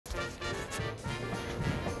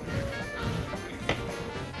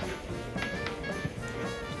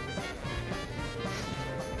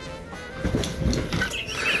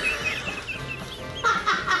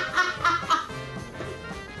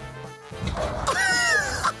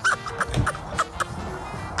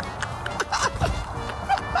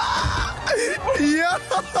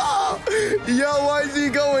Yo, why is he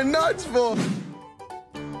going nuts for?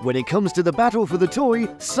 When it comes to the battle for the toy,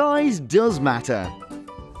 size does matter.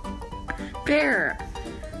 Bear,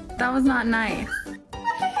 that was not nice.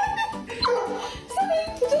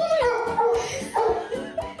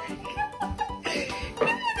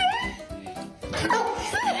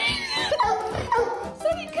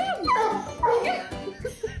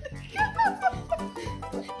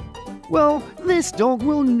 Well, this dog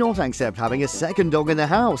will not accept having a second dog in the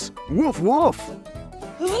house. Woof woof!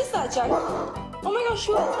 Who is that, Jack? Oh my gosh,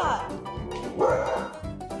 who is that?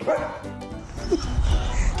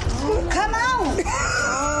 Come out!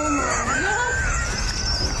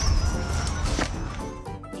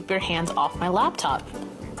 Keep your hands off my laptop.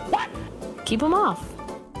 What? Keep them off.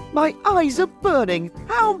 My eyes are burning!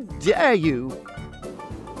 How dare you!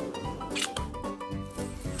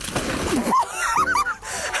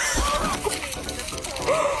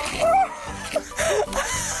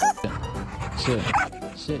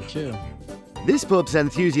 Sit, chill. This pup's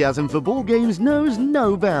enthusiasm for ball games knows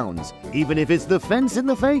no bounds, even if it's the fence in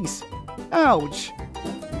the face. Ouch!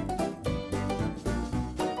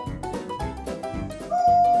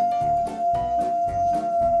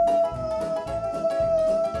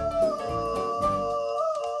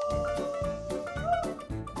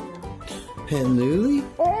 And Lily?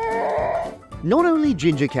 Not only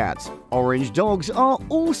ginger cats, orange dogs are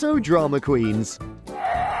also drama queens.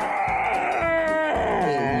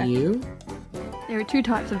 And you? There are two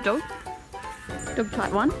types of dog. Dog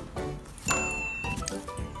type 1.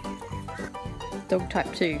 Dog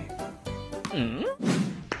type 2.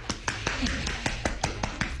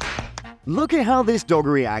 Look at how this dog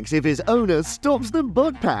reacts if his owner stops the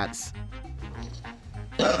butt pats.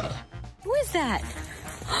 Who is that?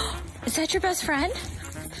 Is that your best friend?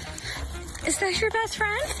 Is that your best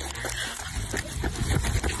friend?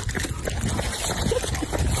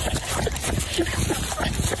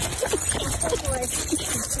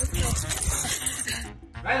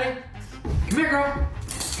 Riley! Come here, girl!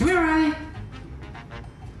 Come here, Riley!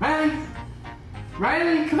 Riley!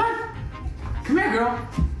 Riley, come on! Come here, girl!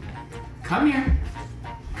 Come here!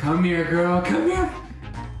 Come here, girl! Come here!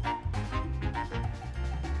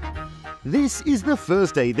 This is the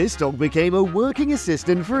first day this dog became a working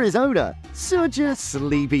assistant for his owner. Such a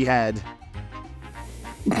sleepyhead.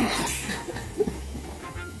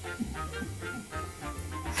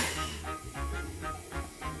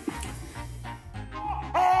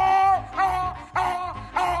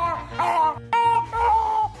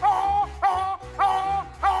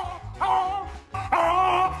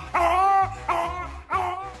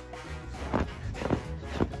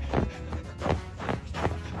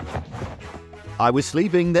 I was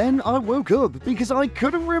sleeping, then I woke up because I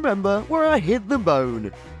couldn't remember where I hit the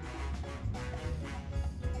bone.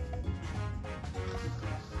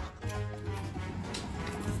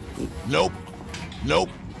 Nope. Nope.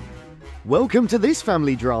 Welcome to this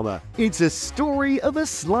family drama. It's a story of a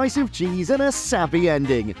slice of cheese and a sappy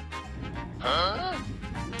ending. Huh?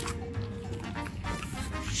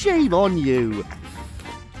 Shame on you.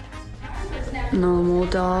 Normal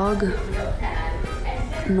dog.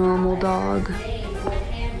 Normal dog.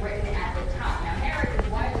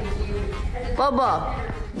 Bubba.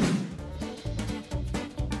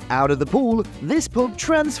 Out of the pool, this pup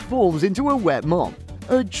transforms into a wet mop.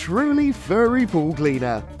 A truly furry pool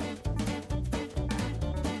cleaner.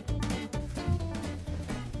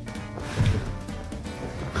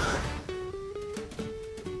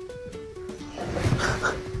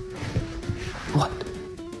 What?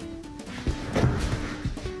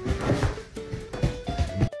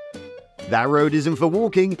 That road isn't for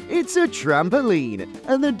walking, it's a trampoline,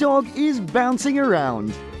 and the dog is bouncing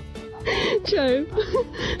around. Joe.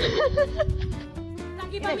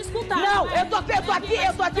 Não, eu tô aqui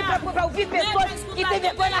pra ouvir pessoas que têm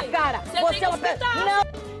vergonha na cara. Você é uma pessoa. Não.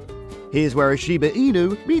 Here's where a Shiba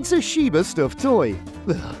Inu meets a Shiba stuffed toy.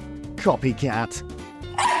 Ugh, copycat.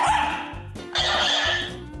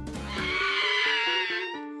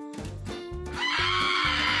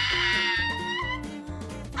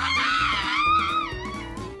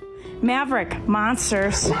 Maverick,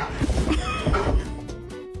 monsters.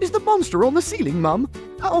 Is the monster on the ceiling, Mum?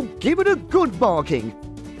 Oh, give it a good barking.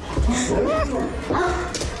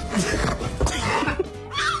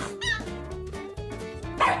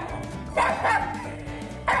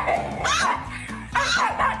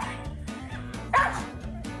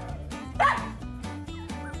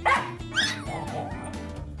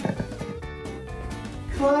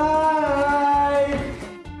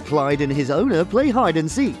 Clyde and his owner play hide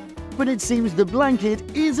and seek, but it seems the blanket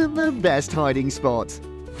isn't the best hiding spot.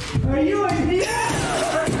 Are you in here?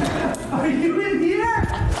 Are you in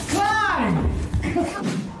here?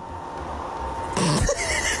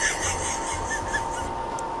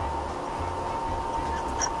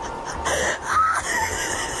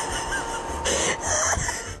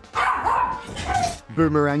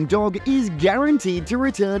 Boomerang dog is guaranteed to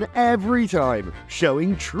return every time,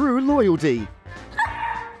 showing true loyalty.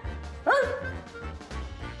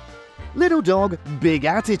 Little dog, big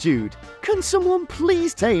attitude. Can someone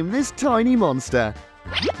please tame this tiny monster?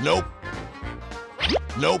 Nope.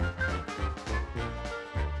 Nope.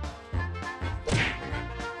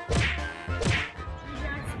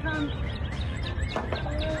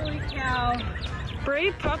 Holy cow.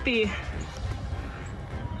 Brave puppy.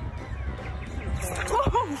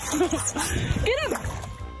 Get him!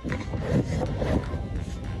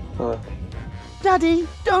 Daddy,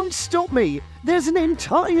 don't stop me. There's an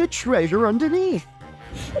entire treasure underneath.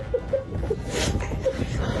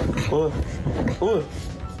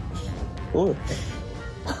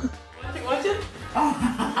 Watch it.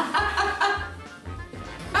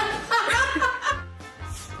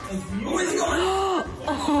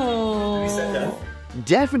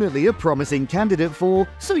 Definitely a promising candidate for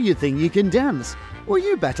So You Think You Can Dance. Will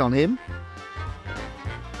you bet on him?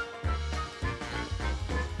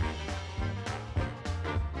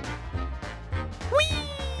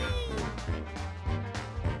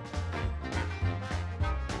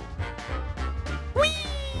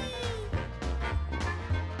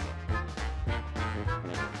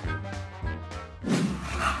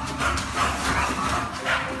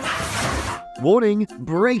 Warning,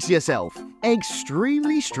 brace yourself.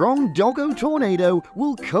 Extremely strong doggo tornado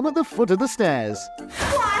will come at the foot of the stairs.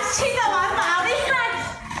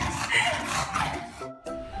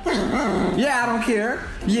 Yeah, I don't care.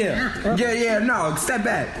 Yeah, no, step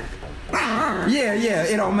back. Yeah,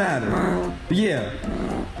 it don't matter. Yeah,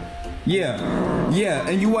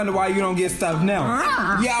 and you wonder why you don't get stuff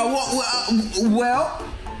now. Yeah, well.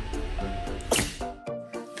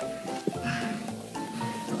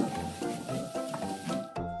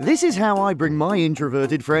 This is how I bring my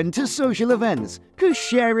introverted friend to social events, 'cause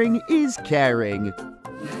sharing is caring.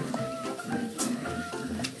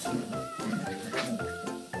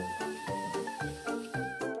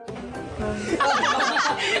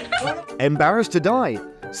 Embarrassed to die,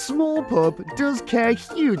 small pup does care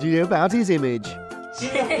hugely about his image.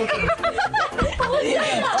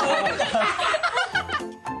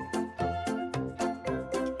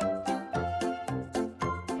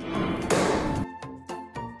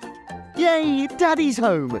 Yay, Daddy's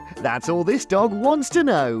home. That's all this dog wants to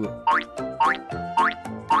know.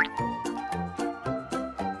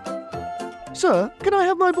 Sir, can I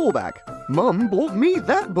have my ball back? Mum bought me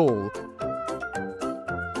that ball.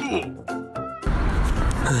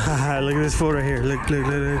 Look at this fool right here. Look.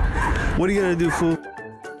 What are you gonna do, fool?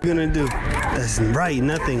 What are you gonna do? That's right,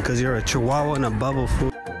 nothing, because you're a chihuahua in a bubble,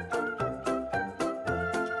 fool.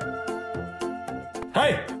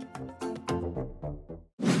 Hey!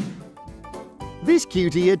 This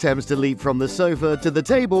cutie attempts to leap from the sofa to the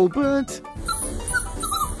table, but...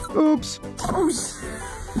 Oops.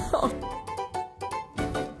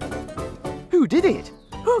 Who did it?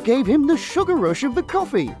 Who gave him the sugar rush of the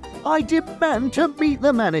coffee? I demand to meet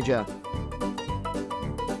the manager.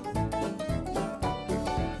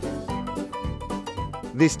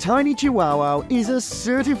 This tiny Chihuahua is a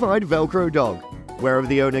certified Velcro dog. Wherever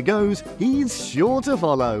the owner goes, he's sure to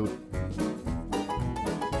follow.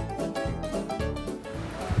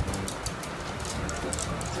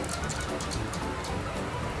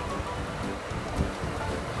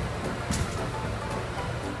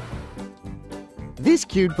 This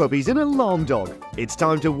cute puppy's an alarm dog. It's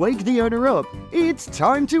time to wake the owner up. It's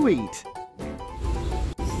time to eat.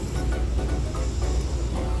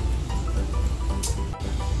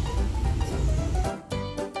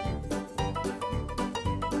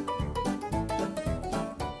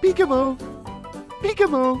 Peekaboo!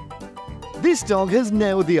 Peekaboo! This dog has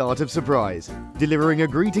nailed the art of surprise, delivering a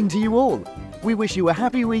greeting to you all. We wish you a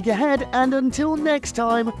happy week ahead, and until next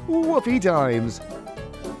time, whoopee times!